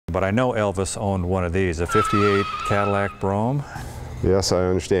But I know Elvis owned one of these, a 58 Cadillac Brougham. Yes, I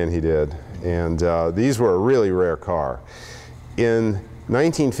understand he did. And these were a really rare car. In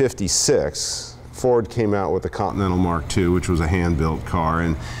 1956, Ford came out with the Continental Mark II, which was a hand-built car,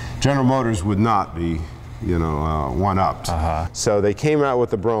 and General Motors would not be, you know, one-upped. So they came out with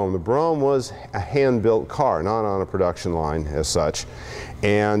the Brougham. The Brougham was a hand-built car, not on a production line as such.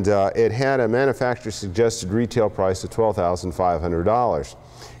 And it had a manufacturer-suggested retail price of $12,500.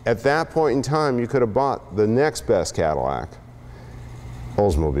 At that point in time, you could have bought the next best Cadillac,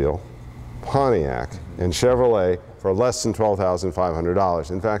 Oldsmobile, Pontiac, and Chevrolet for less than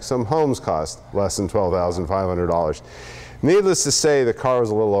 $12,500. In fact, some homes cost less than $12,500. Needless to say, the car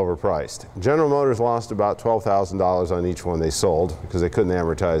was a little overpriced. General Motors lost about $12,000 on each one they sold because they couldn't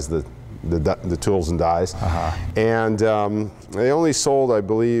amortize the tools and dies. And they only sold, I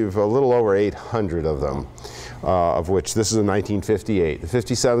believe, a little over 800 of them. Of which this is a 1958. The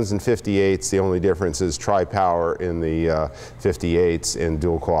 57s and 58s, the only difference is tri-power in the 58s and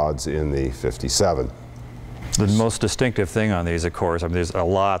dual quads in the 57. The most distinctive thing on these, of course, I mean, there's a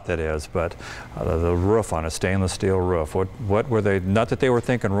lot that is, but the roof on a stainless steel roof. What were they, not that they were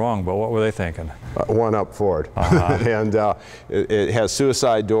thinking wrong, but what were they thinking? One up Ford. And it has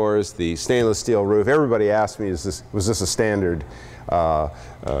suicide doors, the stainless steel roof. Everybody asked me, was this a standard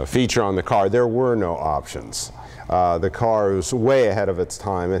feature on the car? There were no options. The car was way ahead of its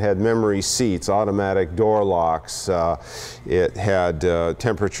time. It had memory seats, automatic door locks. It had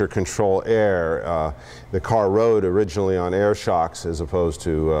temperature control air. The car rode originally on air shocks as opposed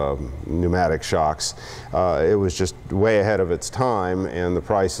to pneumatic shocks. It was just way ahead of its time, and the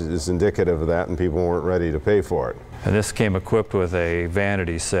price is indicative of that, and people weren't ready to pay for it. And this came equipped with a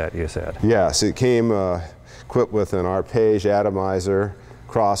vanity set, you said? Yes, it came equipped with an arpege atomizer,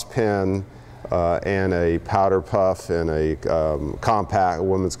 cross pen, and a powder puff, and a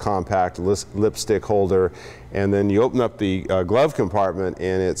woman's compact lipstick holder. And then you open up the glove compartment,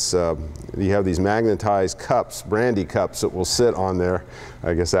 and it's you have these magnetized cups, brandy cups, that will sit on there.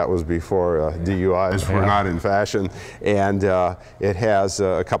 I guess that was before DUIs were not in fashion. And it has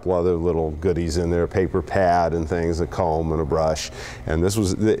a couple other little goodies in there, a paper pad and things, a comb and a brush. And this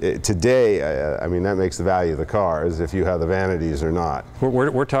was, today, I mean, that makes the value of the car, is if you have the vanities or not.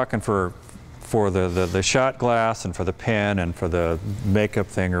 We're talking for the shot glass and for the pen and for the makeup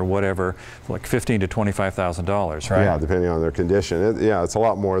thing or whatever, like $15,000 to $25,000, right? Yeah, depending on their condition. Yeah, it's a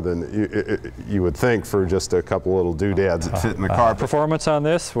lot more than you would think for just a couple little doodads that fit in the car. Performance on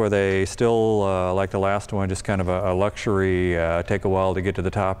this, were they still, like the last one, just kind of a luxury, take a while to get to the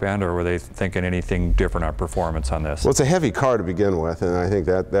top end, or were they thinking anything different on performance on this? Well, it's a heavy car to begin with, and I think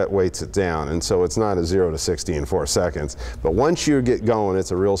that weights it down, and so it's not a 0 to 60 in 4 seconds. But once you get going,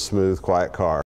 it's a real smooth, quiet car.